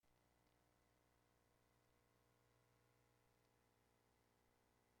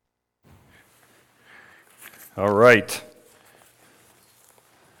All right.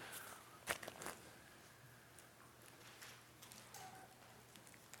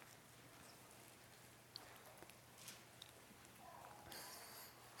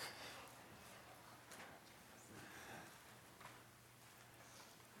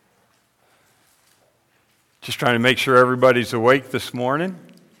 Just trying to make sure everybody's awake this morning.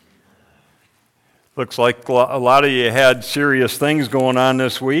 Looks like a lot of you had serious things going on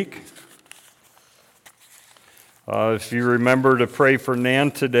this week. If you remember to pray for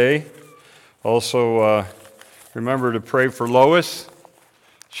Nan today, also remember to pray for Lois.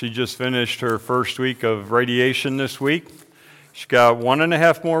 She just finished her first week of radiation this week. She's got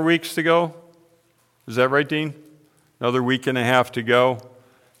 1.5 more weeks to go. Is that right, Dean? Another week and a half to go.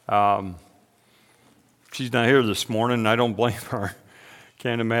 She's not here this morning, and I don't blame her.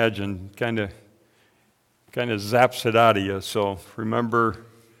 Can't imagine. Kind of zaps it out of you. So remember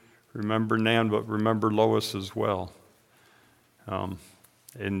Nan, but remember Lois as well.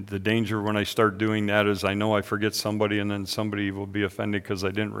 And the danger when I start doing that is I know I forget somebody, and then somebody will be offended because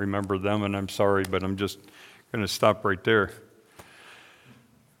I didn't remember them, and I'm sorry, but I'm just going to stop right there.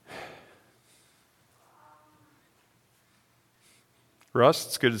 Russ,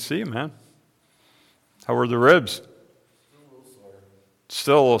 it's good to see you, man. How were the ribs?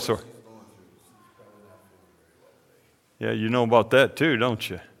 Still a little sore. Yeah, you know about that too, don't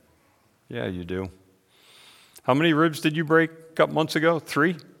you? Yeah, you do. How many ribs did you break a couple months ago?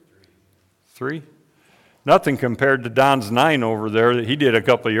 3? 3? Nothing compared to Don's 9 over there that he did a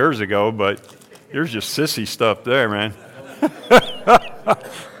couple of years ago, but there's just sissy stuff there, man.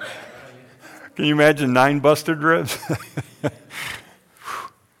 Can you imagine 9 busted ribs?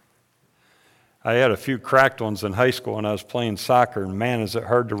 I had a few cracked ones in high school when I was playing soccer, and man, is it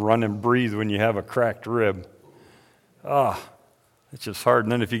hard to run and breathe when you have a cracked rib. It's just hard,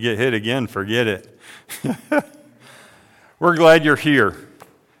 and then if you get hit again, forget it. We're glad you're here.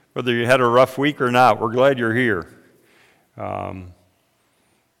 Whether you had a rough week or not, we're glad you're here. Been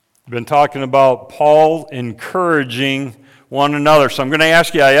talking about Paul encouraging one another. So I'm going to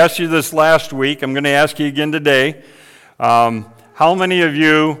ask you, I asked you this last week, I'm going to ask you again today. How many of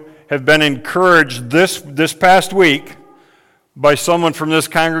you have been encouraged this past week by someone from this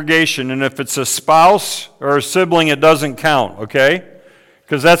congregation? And if it's a spouse or a sibling, it doesn't count, okay?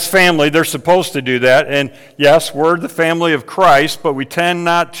 Because that's family. They're supposed to do that. And yes, we're the family of Christ, but we tend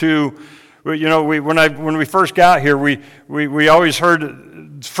not to, when we first got here, we always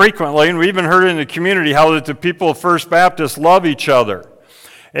heard frequently, and we even heard it in the community, how that the people of First Baptist love each other.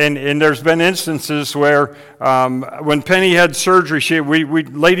 And there's been instances where when Penny had surgery, we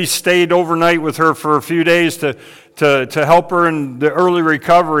ladies stayed overnight with her for a few days to help her in the early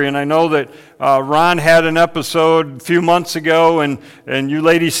recovery. And I know that Ron had an episode a few months ago, and you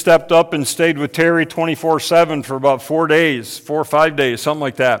ladies stepped up and stayed with Terry 24/7 for about 4 or 5 days, something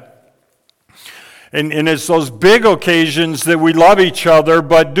like that. And it's those big occasions that we love each other,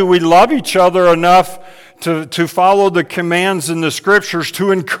 but do we love each other enough to follow the commands in the Scriptures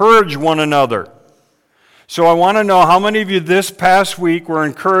to encourage one another? So I want to know how many of you this past week were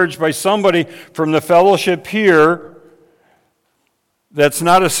encouraged by somebody from the fellowship here that's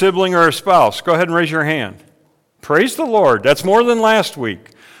not a sibling or a spouse. Go ahead and raise your hand. Praise the Lord. That's more than last week.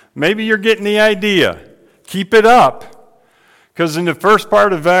 Maybe you're getting the idea. Keep it up. Because in the first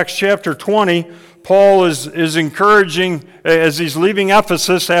part of Acts chapter 20, Paul is encouraging, as he's leaving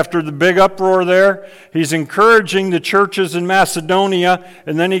Ephesus after the big uproar there, he's encouraging the churches in Macedonia,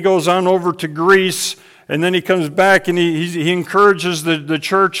 and then he goes on over to Greece, and then he comes back and he encourages the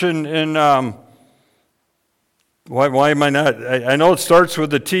church in why am I not? I know it starts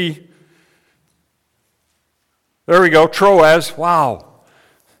with a T. There we go, Troas. Wow.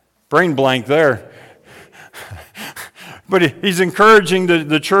 Brain blank there. But he's encouraging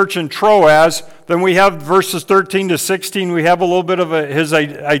the church in Troas. Then we have verses 13 to 16. We have a little bit of his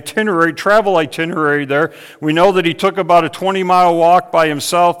itinerary, travel itinerary there. We know that he took about a 20-mile walk by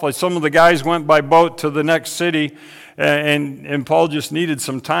himself. Like some of the guys went by boat to the next city. And Paul just needed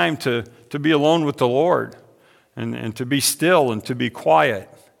some time to be alone with the Lord and to be still and to be quiet.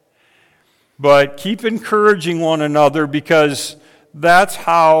 But keep encouraging one another, because that's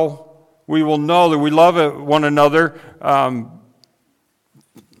how we will know that we love one another. I'm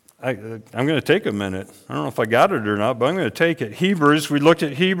going to take a minute. I don't know if I got it or not, but I'm going to take it. Hebrews, we looked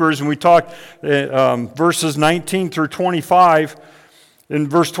at Hebrews and we talked verses 19 through 25. In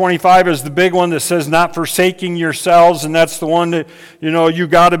verse 25 is the big one that says, not forsaking yourselves, and that's the one that, you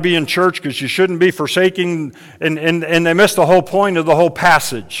got to be in church because you shouldn't be forsaking, and they missed the whole point of the whole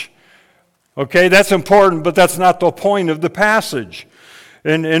passage. Okay, that's important, but that's not the point of the passage.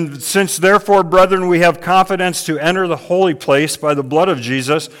 And since, therefore, brethren, we have confidence to enter the holy place by the blood of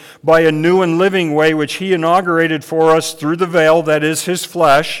Jesus, by a new and living way which he inaugurated for us through the veil, that is his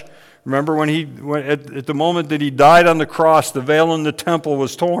flesh. Remember at the moment that he died on the cross, the veil in the temple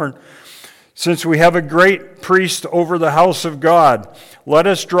was torn. Since we have a great priest over the house of God, let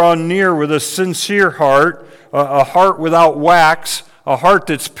us draw near with a sincere heart, a heart without wax, a heart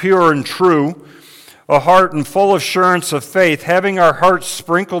that's pure and true, a heart in full assurance of faith, having our hearts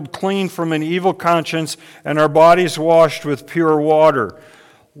sprinkled clean from an evil conscience and our bodies washed with pure water.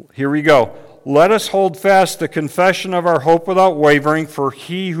 Here we go. Let us hold fast the confession of our hope without wavering, for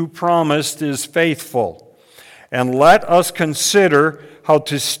he who promised is faithful. And let us consider how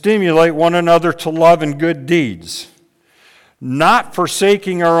to stimulate one another to love and good deeds, not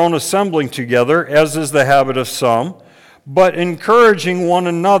forsaking our own assembling together, as is the habit of some, but encouraging one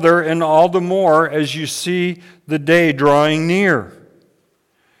another, and all the more as you see the day drawing near.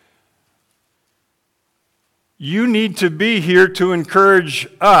 You need to be here to encourage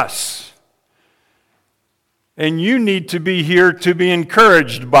us. And you need to be here to be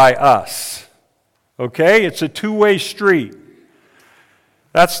encouraged by us. Okay? It's a two-way street.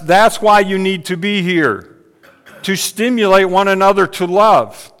 That's why you need to be here. To stimulate one another to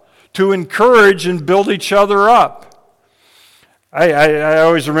love. To encourage and build each other up. I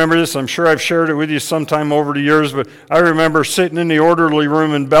always remember this. I'm sure I've shared it with you sometime over the years, but I remember sitting in the orderly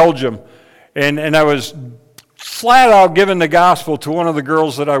room in Belgium, and I was flat out giving the gospel to one of the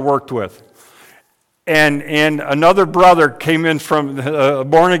girls that I worked with. And another brother came in from a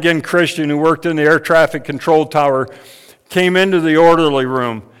born-again Christian who worked in the air traffic control tower, came into the orderly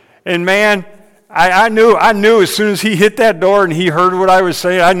room. And man, I knew as soon as he hit that door and he heard what I was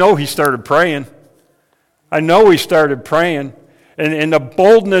saying, I know he started praying. I know he started praying. And the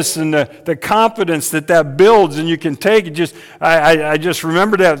boldness and the confidence that builds and you can take it, just I just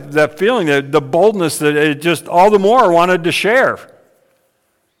remember that feeling, the boldness that it just all the more wanted to share.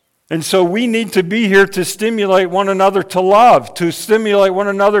 And so we need to be here to stimulate one another to love, to stimulate one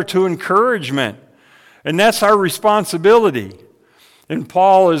another to encouragement. And that's our responsibility. And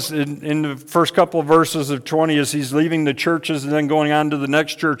Paul is in the first couple of verses of 20 as he's leaving the churches and then going on to the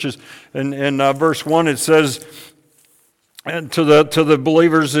next churches. In verse 1 it says, and to the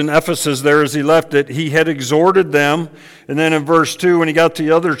believers in Ephesus there as he left it, he had exhorted them. And then in verse 2, when he got to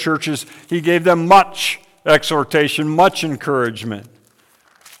the other churches, he gave them much exhortation, much encouragement.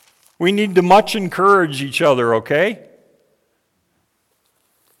 We need to much encourage each other, okay?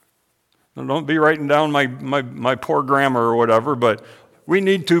 Now, don't be writing down my poor grammar or whatever, but we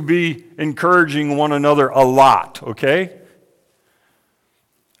need to be encouraging one another a lot, okay?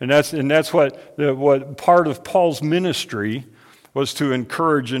 And that's what part of Paul's ministry was, to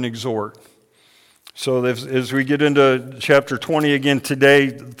encourage and exhort. So as we get into chapter 20 again today,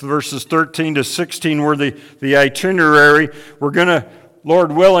 verses 13 to 16 were the itinerary. We're going to,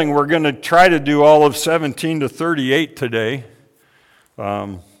 Lord willing, we're going to try to do all of 17 to 38 today.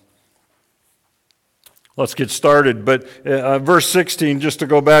 Let's get started. But verse 16, just to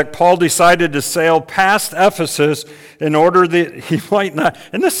go back, Paul decided to sail past Ephesus in order that he might not,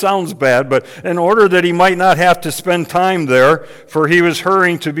 and this sounds bad, but in order that he might not have to spend time there, for he was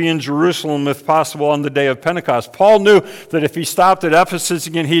hurrying to be in Jerusalem, if possible, on the day of Pentecost. Paul knew that if he stopped at Ephesus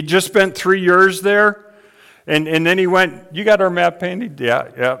again, he'd just spent 3 years there, and then he went, you got our map painted?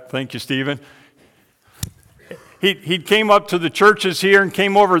 Yeah, thank you, Stephen. He came up to the churches here and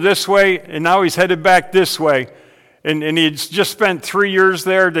came over this way, and now he's headed back this way. And he'd just spent 3 years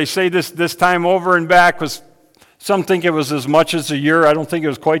there. They say this time over and back was, some think it was as much as a year. I don't think it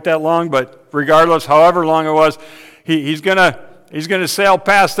was quite that long, but regardless, however long it was, he's gonna sail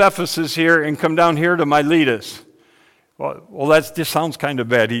past Ephesus here and come down here to Miletus. Well, that just sounds kind of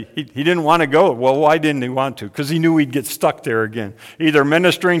bad. He didn't want to go. Well, why didn't he want to? Because he knew he'd get stuck there again, either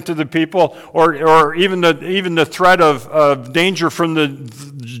ministering to the people or even the threat of danger from the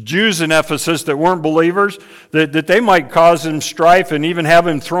Jews in Ephesus that weren't believers, that they might cause him strife and even have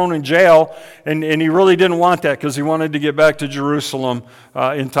him thrown in jail. And he really didn't want that because he wanted to get back to Jerusalem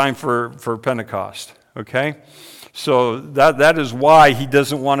in time for Pentecost. Okay? So that is why he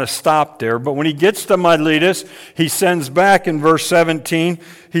doesn't want to stop there. But when he gets to Miletus, he sends back in verse 17.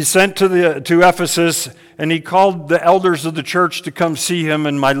 He sent to Ephesus, and he called the elders of the church to come see him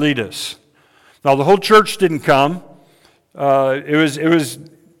in Miletus. Now the whole church didn't come. It was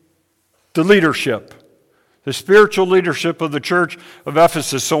the leadership, the spiritual leadership of the church of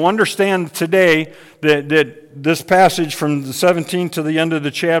Ephesus. So understand today that this passage from the 17 to the end of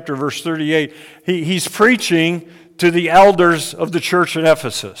the chapter, verse 38, he's preaching to the elders of the church at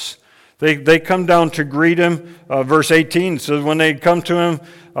Ephesus. They come down to greet him. Verse 18 says, when they come to him,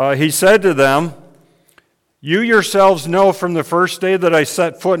 he said to them, "You yourselves know from the first day that I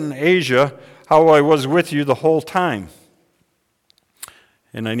set foot in Asia how I was with you the whole time."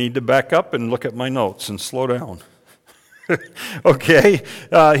 And I need to back up and look at my notes and slow down. Okay,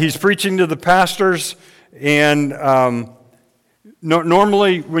 he's preaching to the pastors, and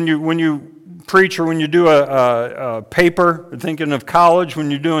normally when you preach or when you do a paper, thinking of college,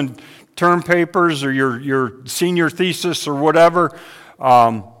 when you're doing term papers or your senior thesis or whatever,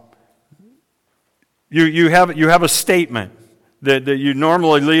 you have a statement that you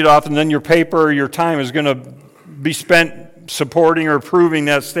normally lead off, and then your paper or your time is going to be spent supporting or proving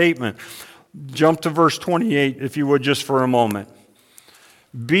that statement. Jump to verse 28, if you would, just for a moment.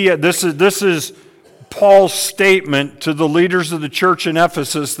 This is Paul's statement to the leaders of the church in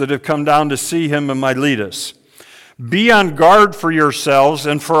Ephesus that have come down to see him in Miletus. "Be on guard for yourselves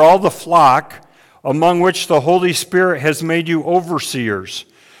and for all the flock, among which the Holy Spirit has made you overseers,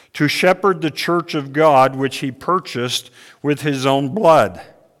 to shepherd the church of God, which he purchased with his own blood."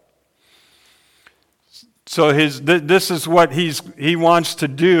 So this is what he wants to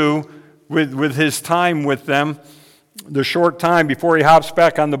do with his time with them, the short time before he hops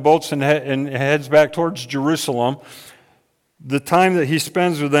back on the boats and heads back towards Jerusalem. The time that he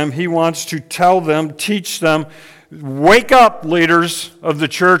spends with them, he wants to tell them, teach them, wake up, leaders of the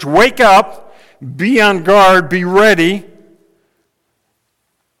church, wake up, be on guard, be ready,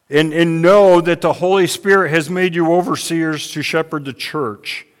 and know that the Holy Spirit has made you overseers to shepherd the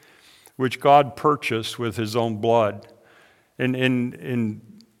church, which God purchased with his own blood. And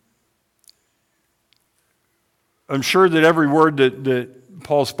I'm sure that every word that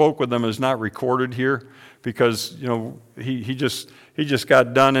Paul spoke with them is not recorded here, because he just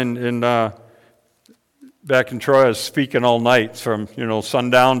got done and back in Troy speaking all night from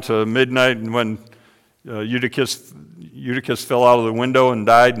sundown to midnight, and when Eutychus fell out of the window and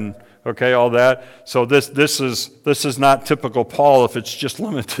died, and all that. So this is not typical Paul if it's just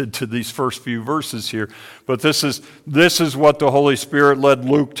limited to these first few verses here. But this is what the Holy Spirit led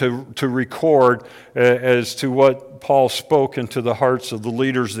Luke to record as to what Paul spoke into the hearts of the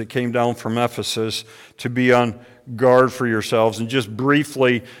leaders that came down from Ephesus, to be on guard for yourselves. And just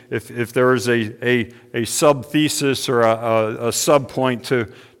briefly, if there is a sub-thesis or a sub-point to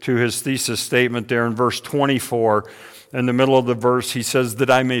his thesis statement there in verse 24, in the middle of the verse, he says,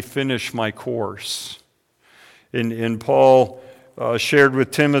 "that I may finish my course." And Paul shared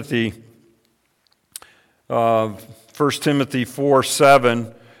with Timothy, 1 Timothy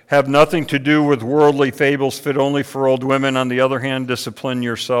 4:7, "Have nothing to do with worldly fables fit only for old women. On the other hand, discipline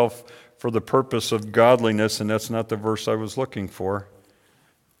yourself for the purpose of godliness." And that's not the verse I was looking for.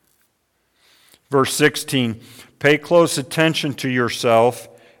 Verse 16, "Pay close attention to yourself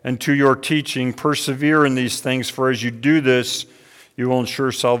and to your teaching. Persevere in these things, for as you do this, you will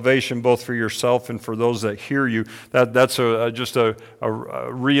ensure salvation both for yourself and for those that hear you." That's just a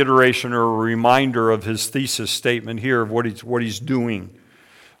reiteration or a reminder of his thesis statement here of what he's doing,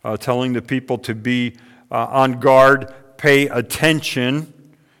 telling the people to be on guard, pay attention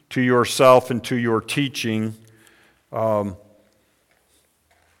to yourself and to your teaching.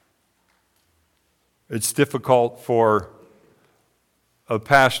 It's difficult for a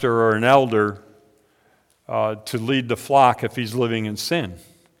pastor or an elder to lead the flock if he's living in sin.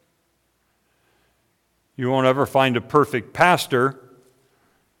 You won't ever find a perfect pastor,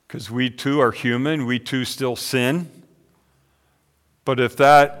 because we too are human, we too still sin. But if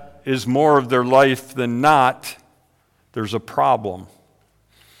that is more of their life than not, there's a problem.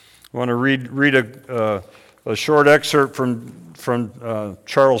 I want to read a short excerpt from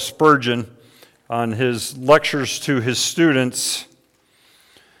Charles Spurgeon on his lectures to his students.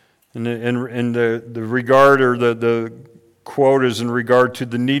 And the regard, or the quote, is in regard to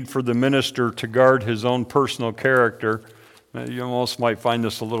the need for the minister to guard his own personal character. You almost might find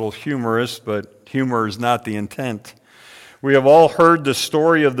this a little humorous, but humor is not the intent. "We have all heard the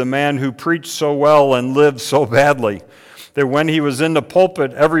story of the man who preached so well and lived so badly that when he was in the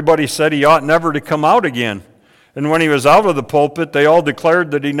pulpit, everybody said he ought never to come out again. And when he was out of the pulpit, they all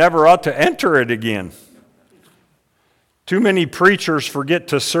declared that he never ought to enter it again. Too many preachers forget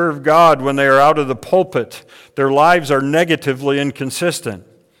to serve God when they are out of the pulpit. Their lives are negatively inconsistent.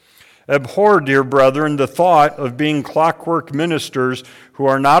 Abhor, dear brethren, the thought of being clockwork ministers who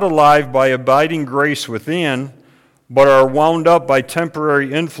are not alive by abiding grace within, but are wound up by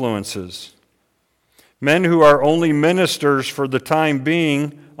temporary influences. Men who are only ministers for the time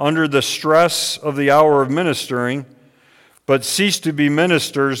being under the stress of the hour of ministering, but cease to be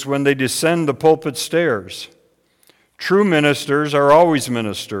ministers when they descend the pulpit stairs. True ministers are always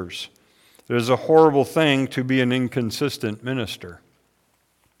ministers. It is a horrible thing to be an inconsistent minister.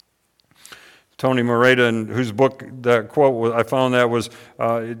 Tony Moreta, in whose book that quote I found that was,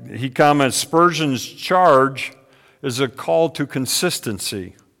 he comments, Spurgeon's charge is a call to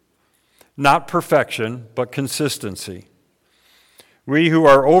consistency. Not perfection, but consistency. We who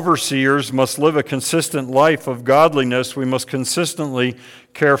are overseers must live a consistent life of godliness. We must consistently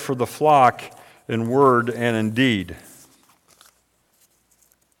care for the flock in word and in deed.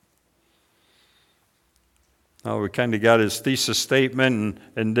 Now we kind of got his thesis statement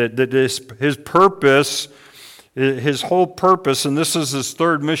and that his purpose, his whole purpose, and this is his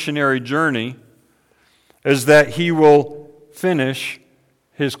third missionary journey, is that he will finish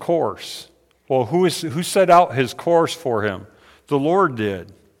his course. Well, who set out his course for him? The Lord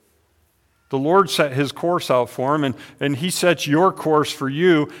did. The Lord set his course out for him, and he sets your course for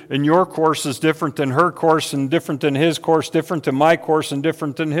you, and your course is different than her course, and different than his course, different than my course, and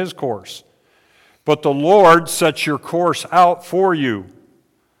different than his course. But the Lord sets your course out for you.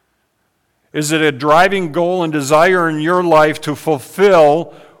 Is it a driving goal and desire in your life to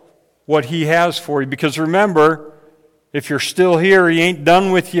fulfill what he has for you? Because remember, if you're still here, he ain't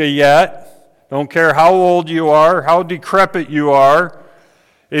done with you yet. Don't care how old you are, how decrepit you are.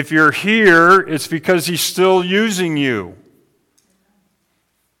 If you're here, it's because he's still using you.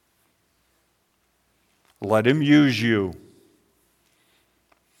 Let him use you.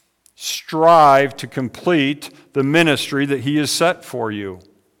 Strive to complete the ministry that he has set for you.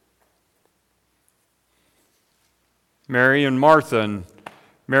 Mary and Martha, and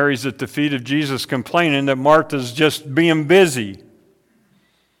Mary's at the feet of Jesus complaining that Martha's just being busy.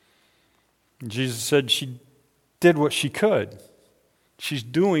 And Jesus said she did what she could. She's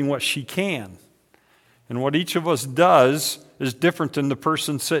doing what she can. And what each of us does is different than the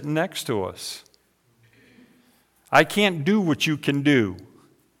person sitting next to us. I can't do what you can do.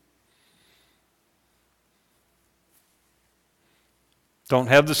 Don't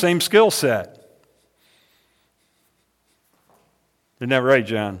have the same skill set. Isn't that right,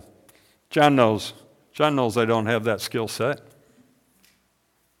 John? John knows. John knows I don't have that skill set.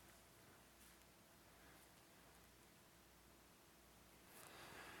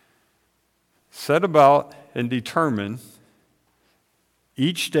 Set about and determine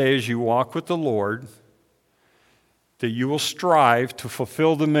each day as you walk with the Lord that you will strive to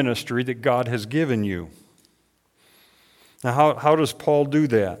fulfill the ministry that God has given you. Now, how does Paul do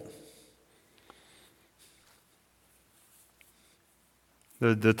that?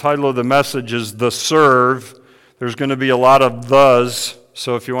 The title of the message is The Serve. There's going to be a lot of thes,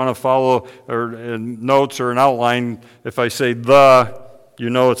 so if you want to follow in notes or an outline, if I say the,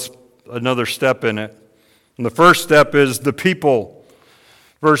 you know it's another step in it. And the first step is the people.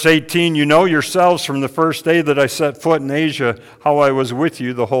 Verse 18, you know yourselves from the first day that I set foot in Asia, how I was with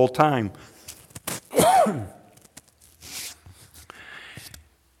you the whole time.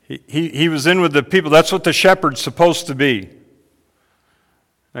 He was in with the people. That's what the shepherd's supposed to be.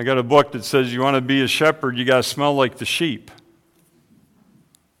 I got a book that says you want to be a shepherd, you got to smell like the sheep.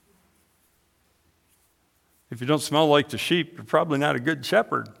 If you don't smell like the sheep, you're probably not a good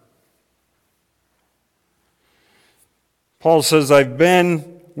shepherd. Paul says, I've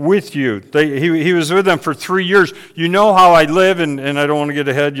been with you. He was with them for 3 years. You know how I live, and I don't want to get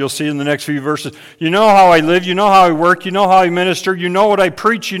ahead. You'll see in the next few verses. You know how I live. You know how I work. You know how I minister. You know what I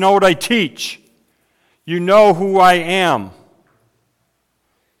preach. You know what I teach. You know who I am.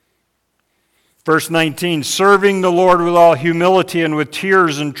 Verse 19, serving the Lord with all humility and with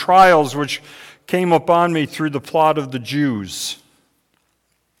tears and trials which came upon me through the plot of the Jews.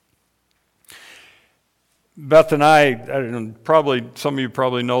 Beth and I probably some of you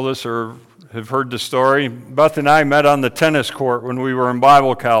probably know this or have heard the story. Beth and I met on the tennis court when we were in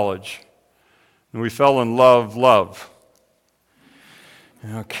Bible college. And we fell in love.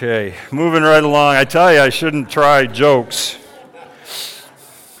 Okay, moving right along. I tell you, I shouldn't try jokes.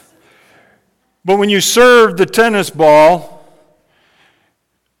 But when you serve the tennis ball,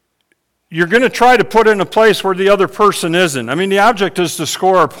 you're going to try to put it in a place where the other person isn't. I mean, the object is to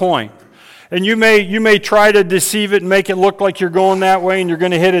score a point. And you may try to deceive it and make it look like you're going that way and you're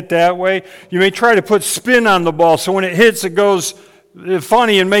going to hit it that way. You may try to put spin on the ball so when it hits it goes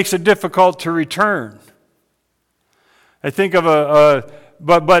funny and makes it difficult to return. I think of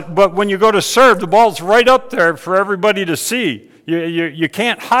but when you go to serve, the ball's right up there for everybody to see. You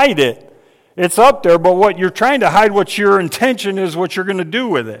can't hide it. It's up there, but what you're trying to hide, what your intention is, what you're going to do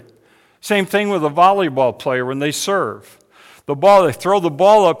with it. Same thing with a volleyball player when they serve. They throw the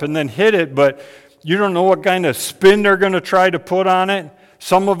ball up and then hit it, but you don't know what kind of spin they're going to try to put on it.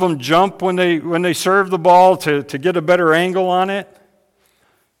 Some of them jump when they serve the ball to get a better angle on it.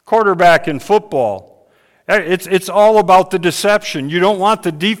 quarterback in football. It's all about the deception. You don't want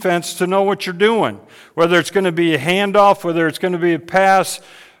the defense to know what you're doing, whether it's going to be a handoff, whether it's going to be a pass,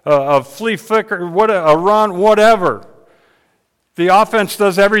 a flea flicker, a run, whatever. The offense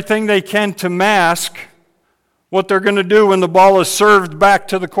does everything they can to mask what they're going to do when the ball is served back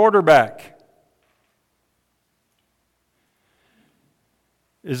to the quarterback.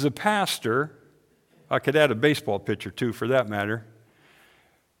 As a pastor, I could add a baseball pitcher too for that matter,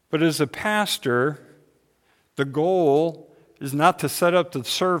 but as a pastor, the goal is not to set up to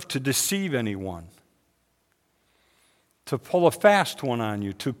serve to deceive anyone, to pull a fast one on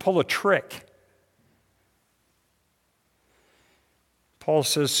you, to pull a trick. Paul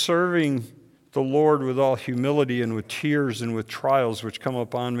says, serving the Lord with all humility and with tears and with trials which come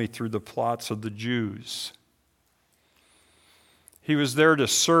upon me through the plots of the Jews. He was there to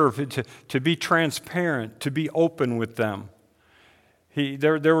serve, to be transparent, to be open with them.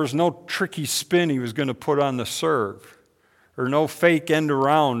 There was no tricky spin he was going to put on the serve, or no fake end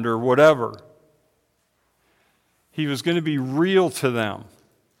around or whatever. He was going to be real to them.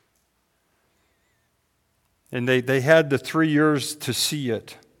 And they had the 3 years to see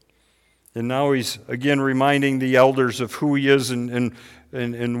it. And now he's again reminding the elders of who he is and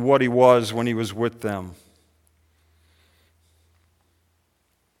what he was when he was with them.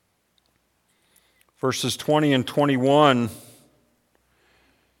 Verses 20 and 21,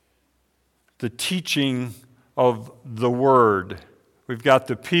 the teaching of the Word. We've got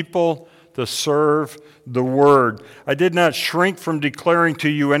the people to serve the Word. I did not shrink from declaring to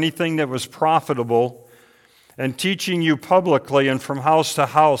you anything that was profitable, and teaching you publicly and from house to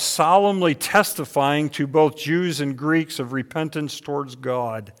house, solemnly testifying to both Jews and Greeks of repentance towards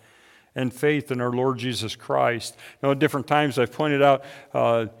God and faith in our Lord Jesus Christ. At different times I've pointed out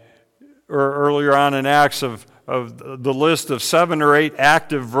earlier on in Acts of the list of 7 or 8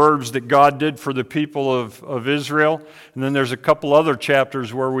 active verbs that God did for the people of Israel. And then there's a couple other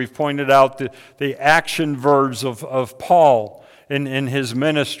chapters where we've pointed out the action verbs of Paul in his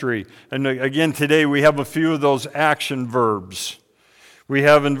ministry. And again, today we have a few of those action verbs. We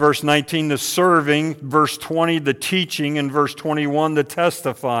have in verse 19 the serving, verse 20 the teaching, and verse 21 the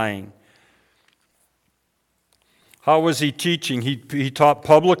testifying. How was he teaching? He taught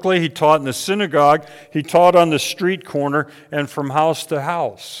publicly, he taught in the synagogue, he taught on the street corner, and from house to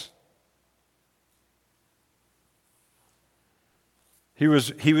house. He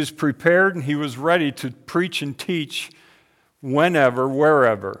was prepared and he was ready to preach and teach whenever,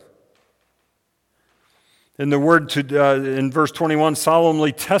 wherever. And the word in verse 21,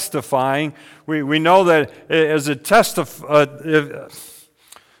 solemnly testifying, we know that as a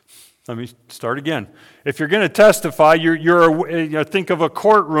let me start again. If you're going to testify, think of a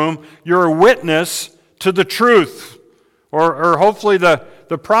courtroom, you're a witness to the truth. Or hopefully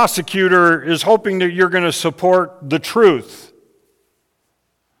the prosecutor is hoping that you're going to support the truth.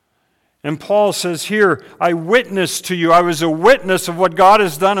 And Paul says here, I witnessed to you. I was a witness of what God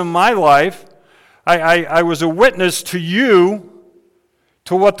has done in my life. I was a witness to you,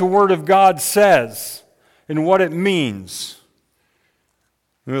 to what the Word of God says and what it means.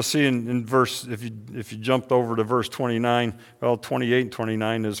 And we'll see in verse, if you jumped over to verse 29, 28 and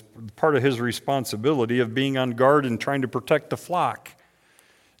 29 is part of his responsibility of being on guard and trying to protect the flock,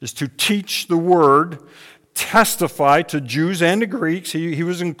 is to teach the Word, testify to Jews and to Greeks, he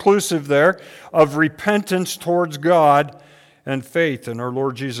was inclusive there, of repentance towards God and faith in our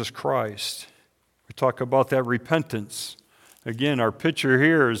Lord Jesus Christ. We talk about that repentance. Again, our picture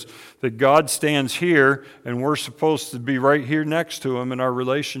here is that God stands here and we're supposed to be right here next to Him in our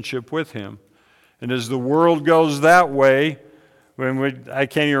relationship with Him. And as the world goes that way, I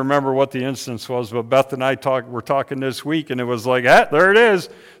can't even remember what the instance was, but Beth and I were talking this week, and it was like, there it is,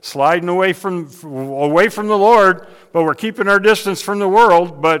 sliding away from the Lord, but we're keeping our distance from the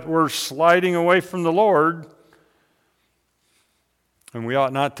world, but we're sliding away from the Lord. And we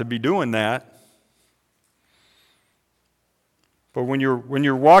ought not to be doing that. But when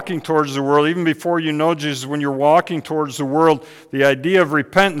you're walking towards the world, even before you know Jesus, when you're walking towards the world, the idea of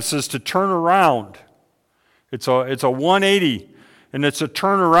repentance is to turn around. It's a 180. And it's a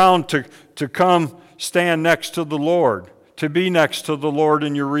turnaround to come stand next to the Lord, to be next to the Lord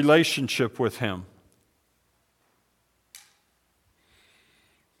in your relationship with Him.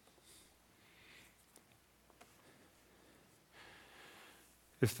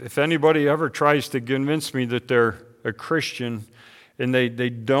 If anybody ever tries to convince me that they're a Christian and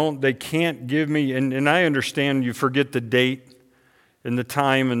they can't give me, and I understand you forget the date in the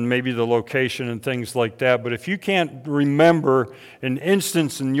time and maybe the location and things like that. But if you can't remember an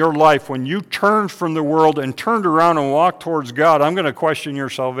instance in your life when you turned from the world and turned around and walked towards God, I'm going to question your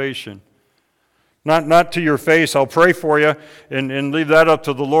salvation. Not to your face. I'll pray for you and leave that up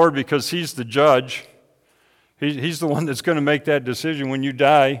to the Lord because He's the judge. He's the one that's going to make that decision when you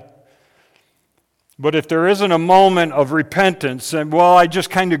die. But if there isn't a moment of repentance and, well, I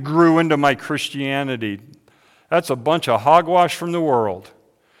just kind of grew into my Christianity, that's a bunch of hogwash from the world.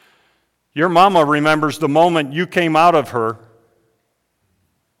 Your mama remembers the moment you came out of her,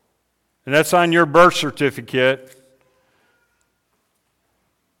 and that's on your birth certificate.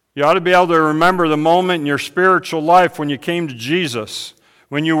 You ought to be able to remember the moment in your spiritual life when you came to Jesus,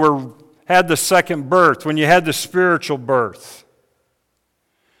 when you had the second birth, when you had the spiritual birth.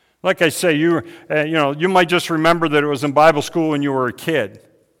 Like I say, you might just remember that it was in Bible school when you were a kid.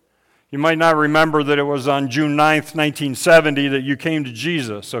 You might not remember that it was on June 9th, 1970 that you came to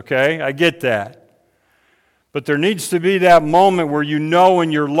Jesus, okay? I get that. But there needs to be that moment where you know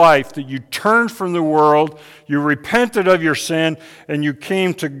in your life that you turned from the world, you repented of your sin, and you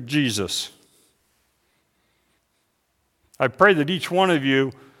came to Jesus. I pray that each one of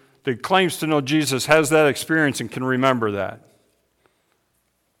you that claims to know Jesus has that experience and can remember that.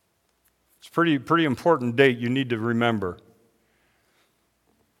 It's a pretty important date you need to remember.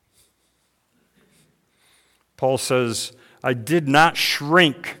 Paul says, I did not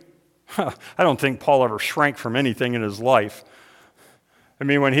shrink. I don't think Paul ever shrank from anything in his life. I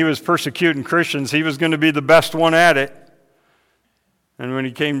mean, when he was persecuting Christians, he was going to be the best one at it. And when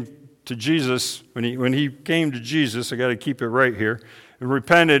he came to Jesus, when he came to Jesus, I got to keep it right here, and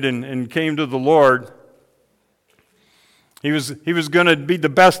repented and came to the Lord, he was going to be the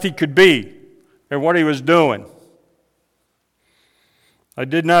best he could be at what he was doing. I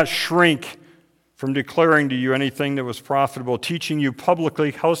did not shrink from declaring to you anything that was profitable, teaching you publicly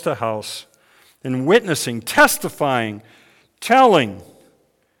house to house, and witnessing, testifying, telling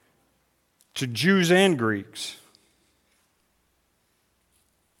to Jews and Greeks.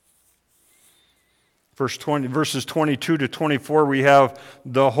 Verses 22 to 24, we have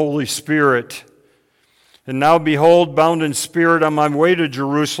the Holy Spirit. And now behold, bound in spirit on my way to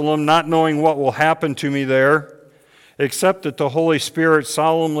Jerusalem, not knowing what will happen to me there, except that the Holy Spirit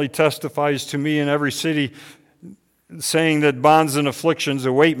solemnly testifies to me in every city, saying that bonds and afflictions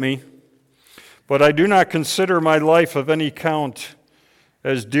await me. But I do not consider my life of any count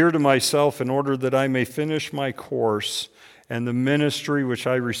as dear to myself, in order that I may finish my course and the ministry which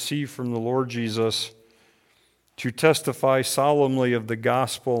I received from the Lord Jesus, to testify solemnly of the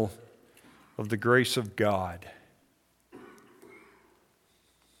gospel of the grace of God.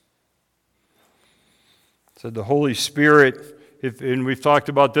 So the Holy Spirit, and we've talked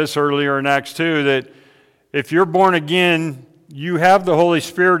about this earlier in Acts 2, that if you're born again, you have the Holy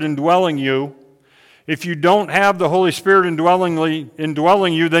Spirit indwelling you. If you don't have the Holy Spirit indwelling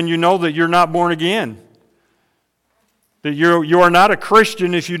you, then you know that you're not born again. That you are not a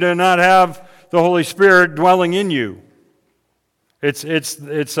Christian if you do not have the Holy Spirit dwelling in you.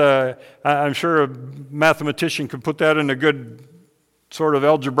 I'm sure a mathematician could put that in a good sort of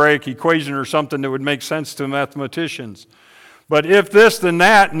algebraic equation or something that would make sense to mathematicians. But if this, then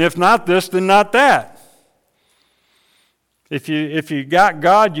that, and if not this, then not that. If you got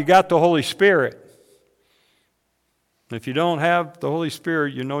God, you got the Holy Spirit. If you don't have the Holy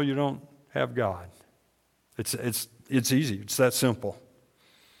Spirit, you know you don't have God. It's easy. It's that simple.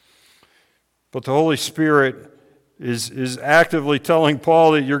 But the Holy Spirit is actively telling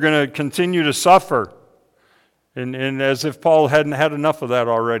Paul that you're going to continue to suffer. And as if Paul hadn't had enough of that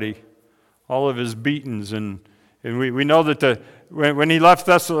already. All of his beatings. And we know that when he left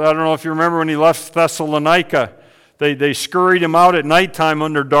Thessalonica, I don't know if you remember when he left Thessalonica, they scurried him out at nighttime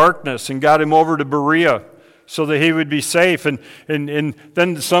under darkness and got him over to Berea so that he would be safe. And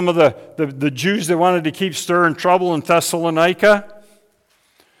then some of the Jews that wanted to keep stirring trouble in Thessalonica,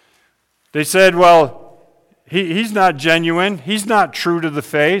 they said, well, he's not genuine. He's not true to the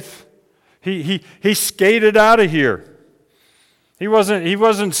faith. He skated out of here. He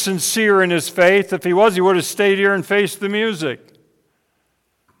wasn't sincere in his faith. If he was, he would have stayed here and faced the music.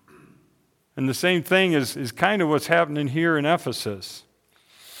 And the same thing is kind of what's happening here in Ephesus.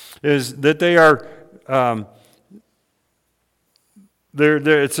 Is that they are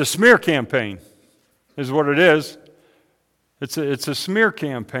it's a smear campaign, is what it is. It's a smear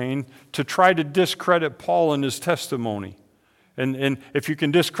campaign to try to discredit Paul and his testimony. And if you can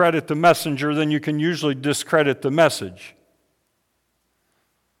discredit the messenger, then you can usually discredit the message.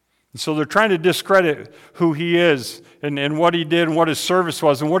 And so they're trying to discredit who he is and what he did and what his service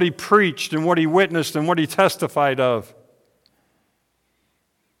was and what he preached and what he witnessed and what he testified of.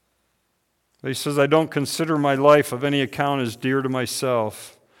 He says, I don't consider my life of any account as dear to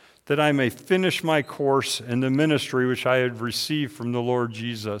myself, that I may finish my course in the ministry which I had received from the Lord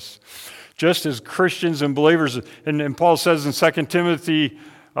Jesus. Just as Christians and believers, and Paul says in 2 Timothy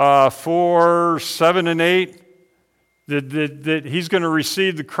 4, 7 and 8, that he's going to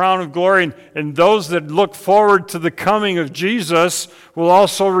receive the crown of glory, and those that look forward to the coming of Jesus will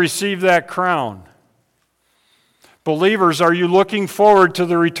also receive that crown. Believers, are you looking forward to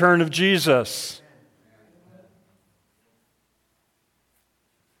the return of Jesus?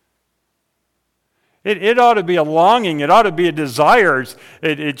 It ought to be a longing. It ought to be a desire.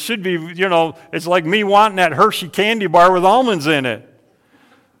 It should be, it's like me wanting that Hershey candy bar with almonds in it.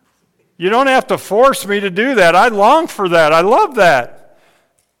 You don't have to force me to do that. I long for that. I love that.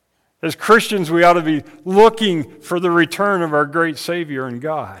 As Christians, we ought to be looking for the return of our great Savior and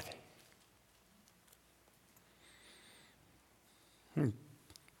God.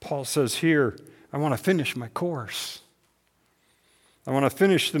 Paul says here, I want to finish my course. I want to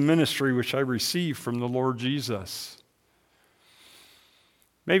finish the ministry which I received from the Lord Jesus.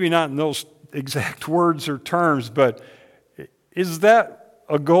 Maybe not in those exact words or terms, but is that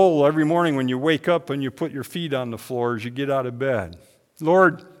a goal every morning when you wake up and you put your feet on the floor as you get out of bed?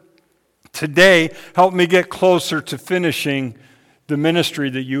 Lord, today help me get closer to finishing the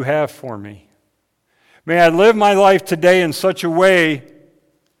ministry that you have for me. May I live my life today in such a way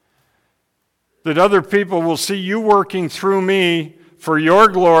that other people will see you working through me for your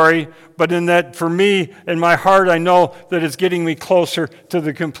glory, but in that for me, in my heart, I know that it's getting me closer to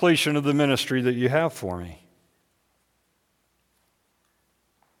the completion of the ministry that you have for me.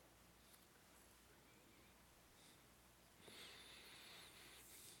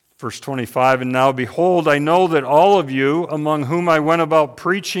 Verse 25, and now behold, I know that all of you, among whom I went about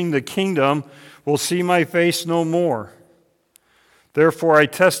preaching the kingdom, will see my face no more. Therefore I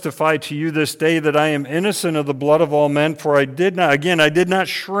testify to you this day that I am innocent of the blood of all men, for I did not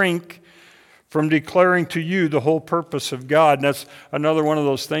shrink from declaring to you the whole purpose of God. And that's another one of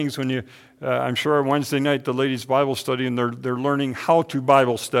those things when you, I'm sure on Wednesday night, the ladies' Bible study, and they're learning how to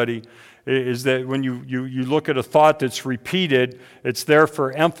Bible study, is that when you look at a thought that's repeated, it's there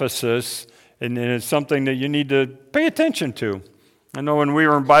for emphasis, and it's something that you need to pay attention to. I know when we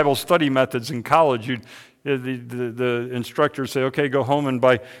were in Bible study methods in college, the instructors say, okay, go home, and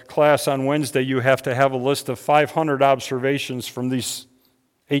by class on Wednesday, you have to have a list of 500 observations from these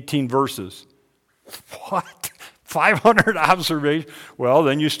 18 verses. What? 500 observations? Well,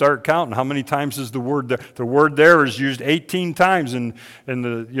 then you start counting. How many times is the word there? The word there is used 18 times, and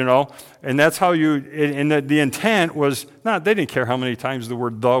that's how you, and the intent was, not, they didn't care how many times the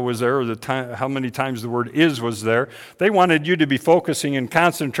word the was there or how many times the word is was there. They wanted you to be focusing and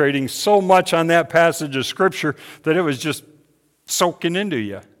concentrating so much on that passage of Scripture that it was just soaking into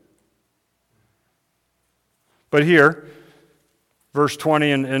you. But here, Verse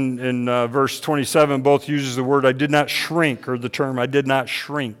 20 and verse 27 both uses the word I did not shrink, or the term I did not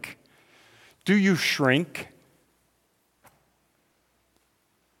shrink. Do you shrink?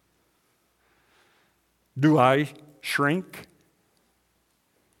 Do I shrink?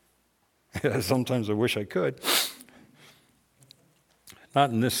 Yeah, sometimes I wish I could.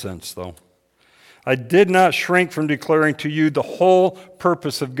 Not in this sense, though. I did not shrink from declaring to you the whole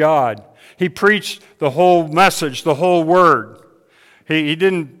purpose of God. He preached the whole message, the whole word. He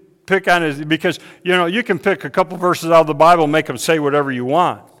didn't pick on his, because, you can pick a couple verses out of the Bible and make them say whatever you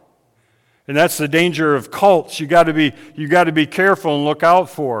want. And that's the danger of cults. You got to be careful and look out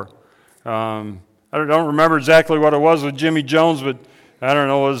for. I don't remember exactly what it was with Jimmy Jones, but I don't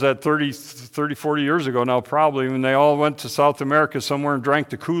know, was that 30, 40 years ago now probably, when they all went to South America somewhere and drank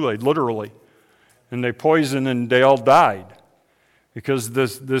the Kool-Aid, literally. And they poisoned and they all died. Because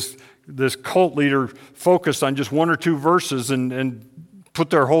this cult leader focused on just one or two verses and put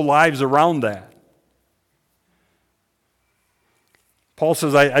their whole lives around that. Paul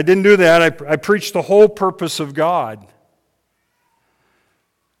says, I didn't do that. I preached the whole purpose of God.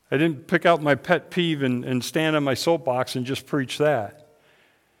 I didn't pick out my pet peeve and stand on my soapbox and just preach that.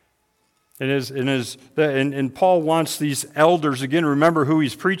 And Paul wants these elders, again, remember who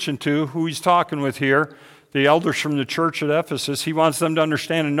he's preaching to, who he's talking with here, the elders from the church at Ephesus. He wants them to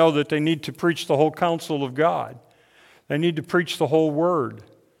understand and know that they need to preach the whole counsel of God. They need to preach the whole word.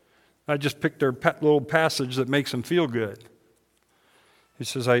 Not just pick their pet little passage that makes them feel good. He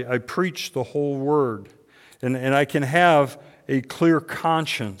says, I preach the whole word. And I can have a clear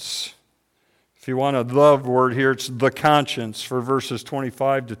conscience. If you want a the word here, it's the conscience for verses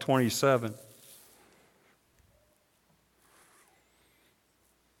 25 to 27.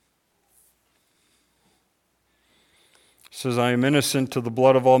 says, I am innocent to the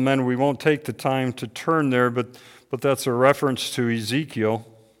blood of all men. We won't take the time to turn there, but that's a reference to Ezekiel.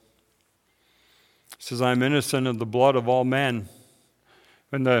 It says, I am innocent of the blood of all men.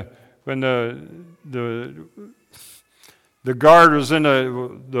 When the guard was in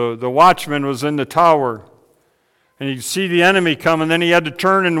the watchman was in the tower, and you see the enemy come, and then he had to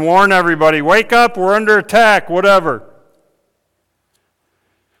turn and warn everybody, wake up, we're under attack, whatever.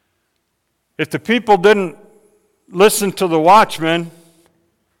 If the people didn't listen to the watchman,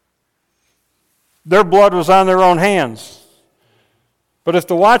 their blood was on their own hands. But if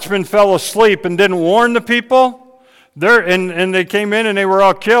the watchman fell asleep and didn't warn the people, and they came in and they were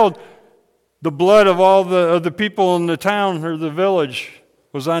all killed, the blood of all the people in the town or the village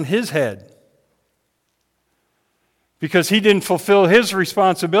was on his head. Because he didn't fulfill his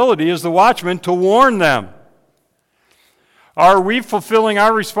responsibility as the watchman to warn them. Are we fulfilling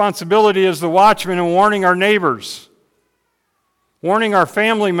our responsibility as the watchman and warning our neighbors? Warning our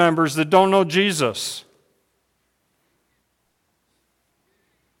family members that don't know Jesus?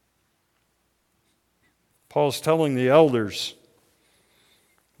 Paul's telling the elders,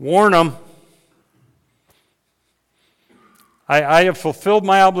 warn them. I have fulfilled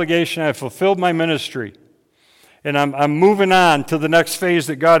my obligation. I have fulfilled my ministry. And I'm moving on to the next phase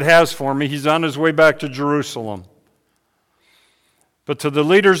that God has for me. He's on his way back to Jerusalem. But to the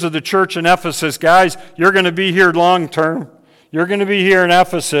leaders of the church in Ephesus, guys, you're going to be here long term. You're going to be here in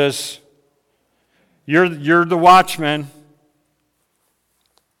Ephesus. You're the watchman.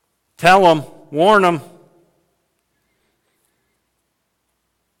 Tell them, warn them.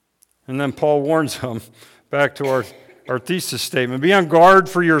 And then Paul warns them, back to our thesis statement, be on guard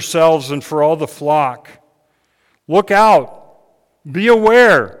for yourselves and for all the flock. Look out. Be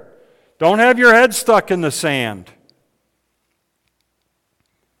aware. Don't have your head stuck in the sand.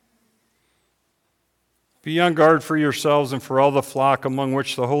 Be on guard for yourselves and for all the flock among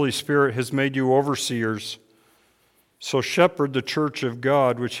which the Holy Spirit has made you overseers. So shepherd the church of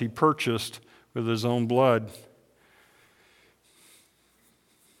God, which he purchased with his own blood.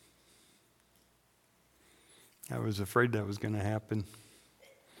 I was afraid that was going to happen.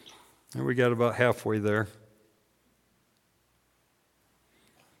 And we got about halfway there.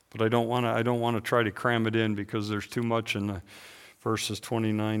 But I don't want to try to cram it in because there's too much in the verses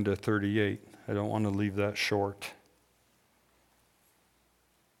 29 to 38. I don't want to leave that short.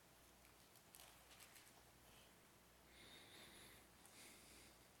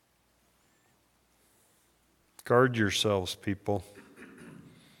 Guard yourselves, people.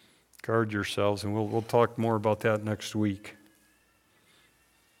 Guard yourselves, and we'll talk more about that next week.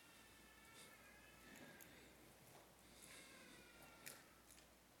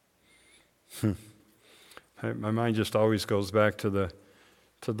 My mind just always goes back to the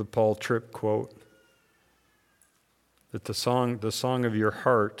Paul Tripp quote that the song of your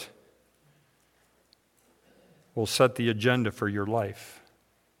heart will set the agenda for your life.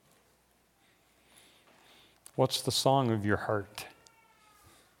 What's the song of your heart?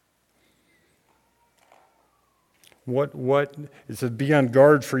 What it says, be on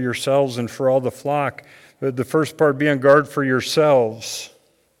guard for yourselves and for all the flock. The first part, be on guard for yourselves.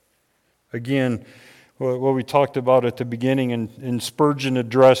 Again, what we talked about at the beginning, and Spurgeon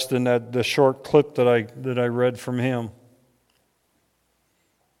addressed in the short clip that I read from him.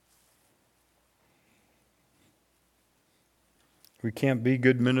 We can't be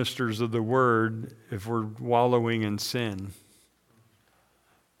good ministers of the word if we're wallowing in sin.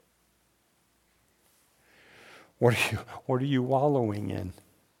 What are you wallowing in?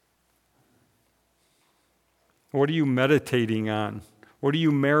 What are you meditating on? What are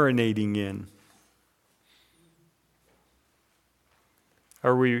you marinating in?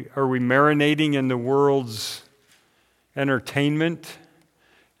 Are we marinating in the world's entertainment,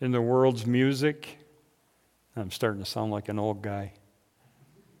 in the world's music? I'm starting to sound like an old guy.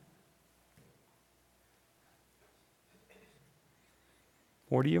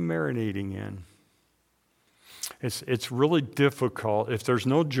 What are you marinating in? It's really difficult if there's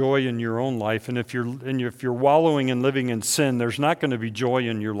no joy in your own life, and if you're wallowing and living in sin, there's not going to be joy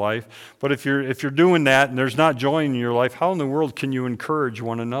in your life. But if you're doing that and there's not joy in your life, how in the world can you encourage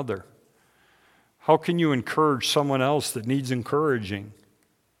one another? How can you encourage someone else that needs encouraging?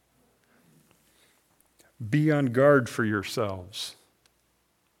 Be on guard for yourselves.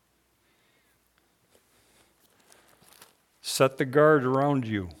 Set the guard around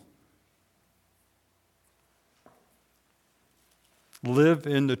you. Live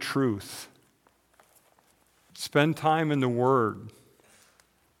in the truth. Spend time in the Word.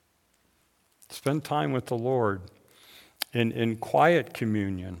 Spend time with the Lord in quiet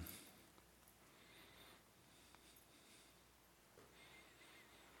communion.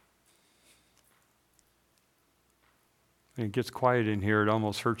 When it gets quiet in here, it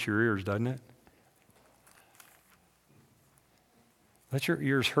almost hurts your ears, doesn't it? Let your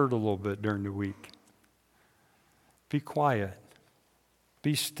ears hurt a little bit during the week. Be quiet.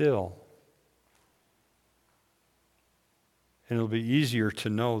 Be still. And it'll be easier to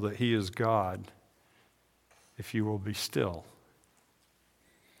know that He is God if you will be still.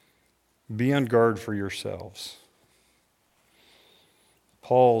 Be on guard for yourselves.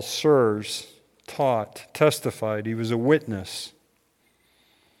 Paul serves, taught, testified. He was a witness.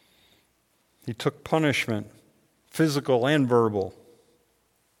 He took punishment, physical and verbal.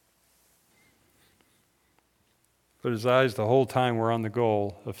 But his eyes the whole time were on the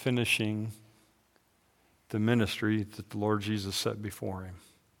goal of finishing the ministry that the Lord Jesus set before him.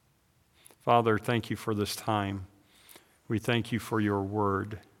 Father, thank you for this time. We thank you for your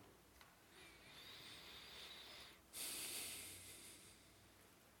word.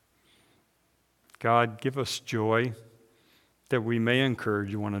 God, give us joy that we may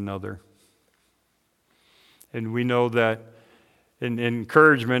encourage one another. And we know that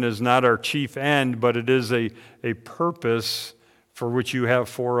encouragement is not our chief end, but it is a purpose for which you have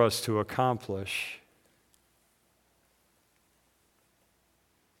for us to accomplish.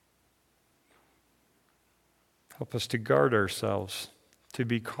 Help us to guard ourselves, to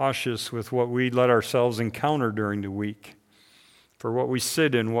be cautious with what we let ourselves encounter during the week, for what we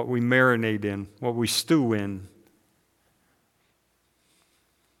sit in, what we marinate in, what we stew in.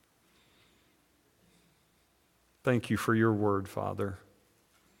 Thank you for your word, Father.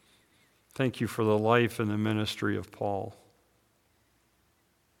 Thank you for the life and the ministry of Paul.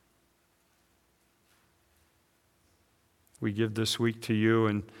 We give this week to you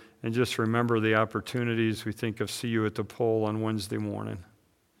and just remember the opportunities we think of. See you at the pole on Wednesday morning.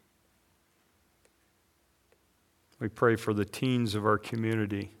 We pray for the teens of our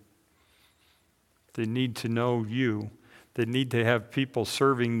community. They need to know you. They need to have people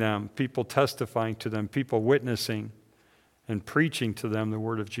serving them, people testifying to them, people witnessing and preaching to them the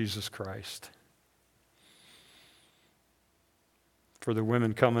word of Jesus Christ. For the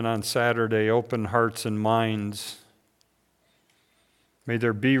women coming on Saturday, open hearts and minds. May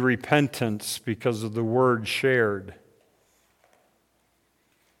there be repentance because of the word shared.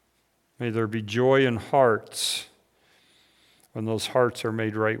 May there be joy in hearts when those hearts are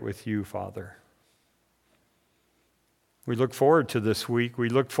made right with you, Father. We look forward to this week. We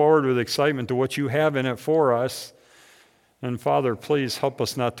look forward with excitement to what you have in it for us. And Father, please help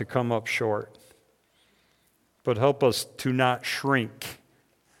us not to come up short, but help us to not shrink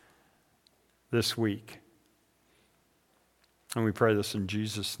this week. And we pray this in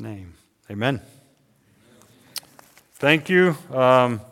Jesus' name. Amen. Thank you.